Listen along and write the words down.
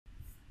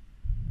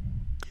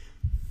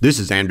This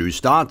is Andrew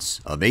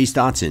Stotz of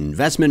Stotz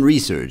Investment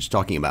Research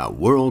talking about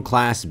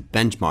world-class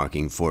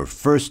benchmarking for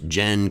First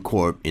Gen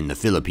Corp in the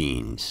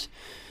Philippines.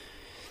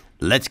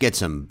 Let's get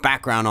some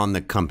background on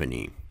the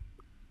company.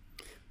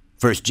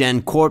 First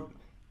Gen Corp,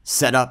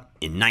 set up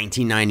in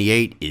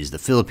 1998, is the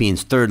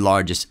Philippines' third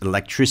largest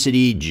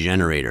electricity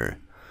generator.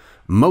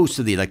 Most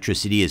of the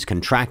electricity is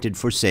contracted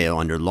for sale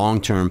under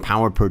long-term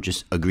power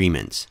purchase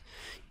agreements.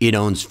 It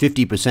owns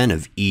 50%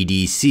 of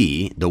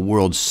EDC, the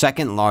world's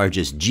second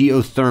largest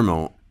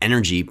geothermal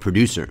energy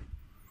producer.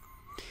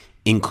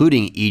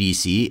 Including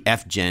EDC,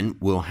 FGen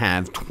will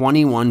have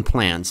 21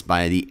 plants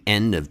by the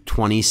end of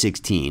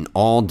 2016,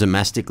 all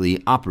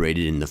domestically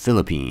operated in the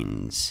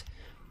Philippines.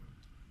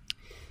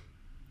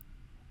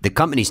 The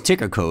company's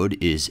ticker code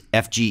is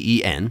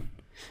FGEN.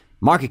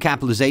 Market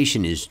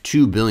capitalization is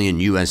 $2 billion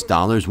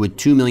with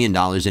 $2 million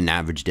in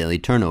average daily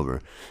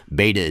turnover.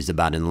 Beta is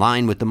about in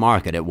line with the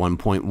market at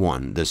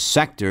 1.1. The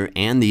sector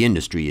and the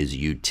industry is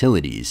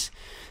utilities.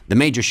 The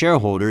major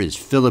shareholder is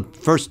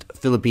First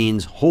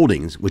Philippines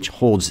Holdings, which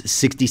holds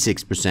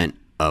 66%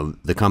 of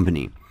the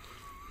company.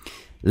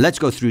 Let's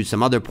go through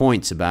some other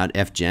points about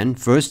FGen.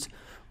 First,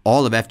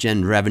 all of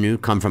FGen revenue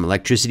come from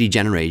electricity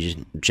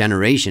generation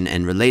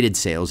and related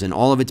sales, and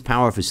all of its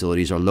power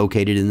facilities are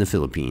located in the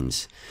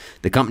Philippines.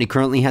 The company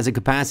currently has a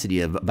capacity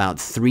of about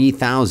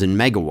 3,000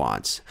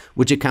 megawatts,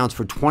 which accounts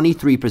for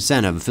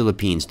 23% of the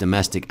Philippines'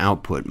 domestic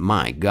output.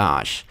 My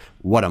gosh,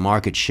 what a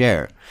market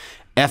share.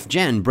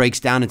 FGen breaks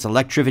down its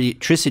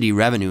electricity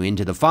revenue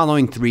into the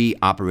following three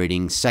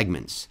operating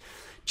segments.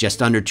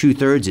 Just under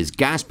 2/3 is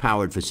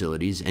gas-powered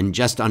facilities, and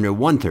just under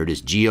 1/3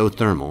 is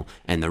geothermal,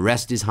 and the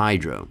rest is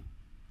hydro.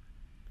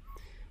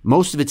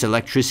 Most of its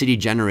electricity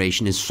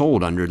generation is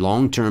sold under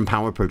long-term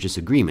power purchase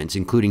agreements,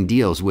 including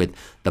deals with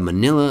the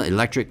Manila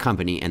Electric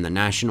Company and the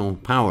National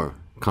Power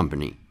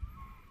Company.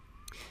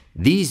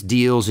 These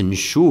deals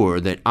ensure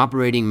that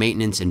operating,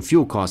 maintenance, and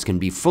fuel costs can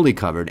be fully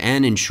covered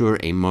and ensure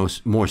a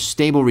more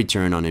stable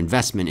return on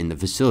investment in the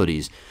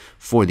facilities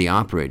for the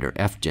operator,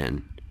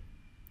 FGen.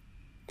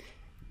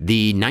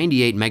 The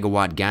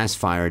 98-megawatt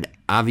gas-fired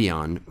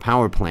Avion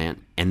power plant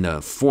and the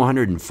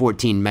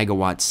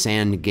 414-megawatt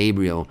San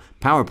Gabriel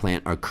power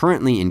plant are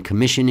currently in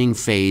commissioning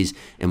phase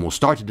and will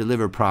start to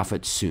deliver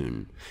profits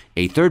soon.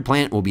 A third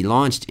plant will be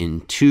launched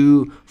in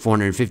two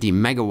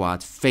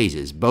 450-megawatt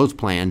phases, both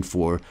planned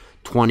for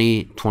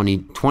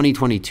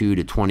 2022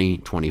 to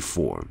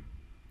 2024.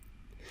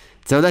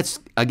 So let's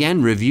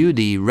again review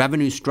the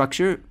revenue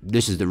structure.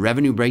 This is the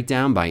revenue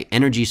breakdown by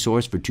energy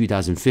source for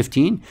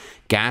 2015.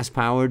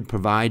 Gas-powered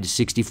provides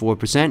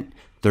 64%,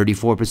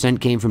 34%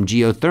 came from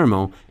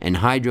geothermal, and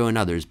hydro and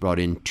others brought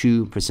in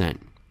 2%.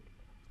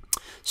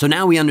 So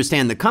now we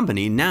understand the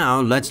company. Now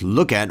let's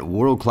look at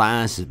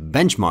world-class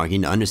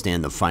benchmarking to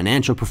understand the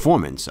financial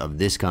performance of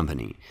this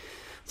company.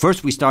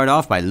 First, we start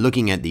off by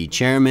looking at the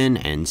chairman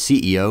and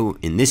CEO.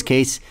 In this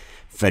case,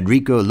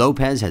 Federico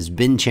Lopez has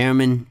been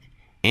chairman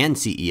and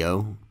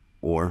CEO,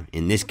 or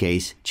in this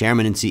case,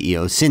 chairman and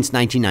CEO since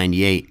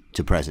 1998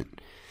 to present.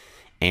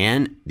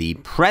 And the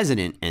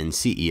president and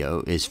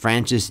CEO is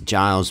Francis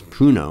Giles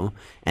Pruno,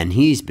 and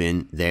he's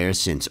been there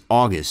since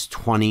August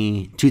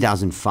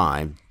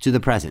 2005 to the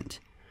present.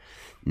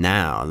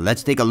 Now,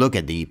 let's take a look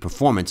at the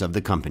performance of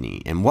the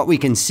company. And what we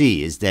can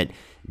see is that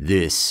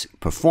this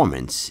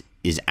performance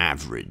is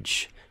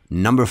average,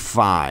 number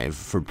 5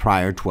 for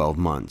prior 12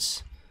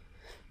 months.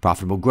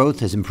 Profitable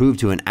growth has improved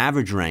to an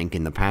average rank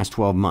in the past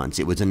 12 months.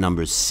 It was a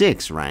number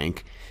 6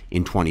 rank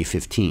in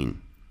 2015.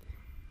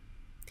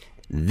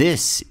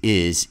 This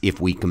is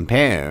if we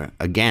compare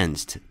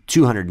against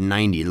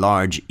 290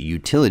 large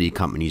utility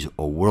companies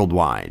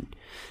worldwide.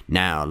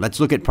 Now, let's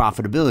look at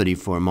profitability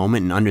for a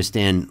moment and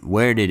understand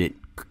where did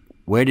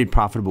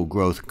profitable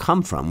growth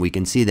come from. We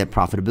can see that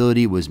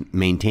profitability was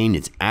maintained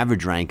its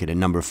average rank at a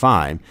number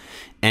 5,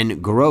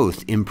 and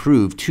growth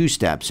improved 2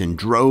 steps and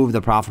drove the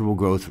profitable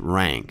growth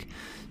rank.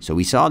 So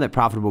we saw that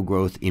profitable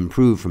growth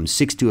improved from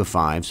 6 to a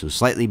 5, so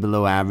slightly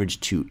below average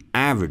to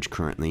average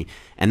currently,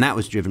 and that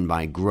was driven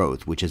by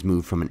growth, which has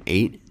moved from an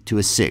 8 to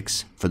a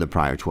 6 for the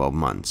prior 12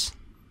 months.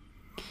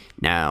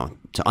 Now,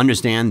 to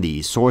understand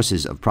the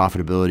sources of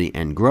profitability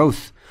and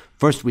growth,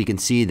 first we can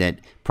see that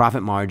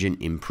profit margin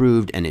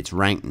improved and it's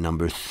ranked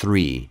number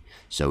 3.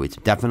 So it's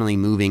definitely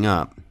moving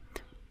up.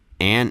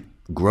 And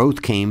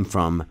growth came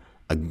from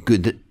a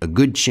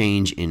good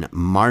change in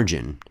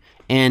margin.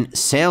 And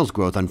sales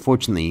growth,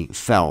 unfortunately,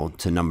 fell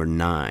to number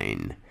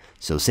 9.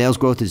 So sales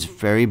growth is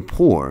very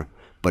poor,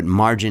 but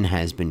margin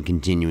has been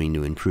continuing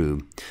to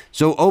improve.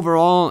 So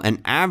overall,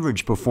 an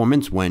average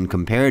performance when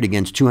compared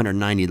against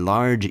 290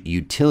 large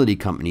utility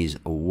companies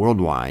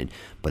worldwide,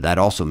 but that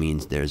also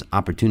means there's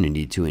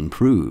opportunity to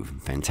improve.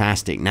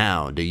 Fantastic.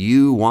 Now, do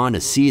you want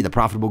to see the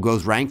profitable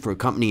growth rank for a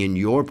company in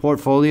your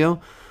portfolio?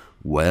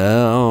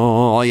 Well,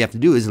 all you have to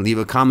do is leave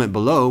a comment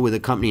below with a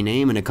company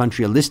name and a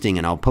country of listing,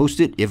 and I'll post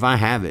it if I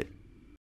have it.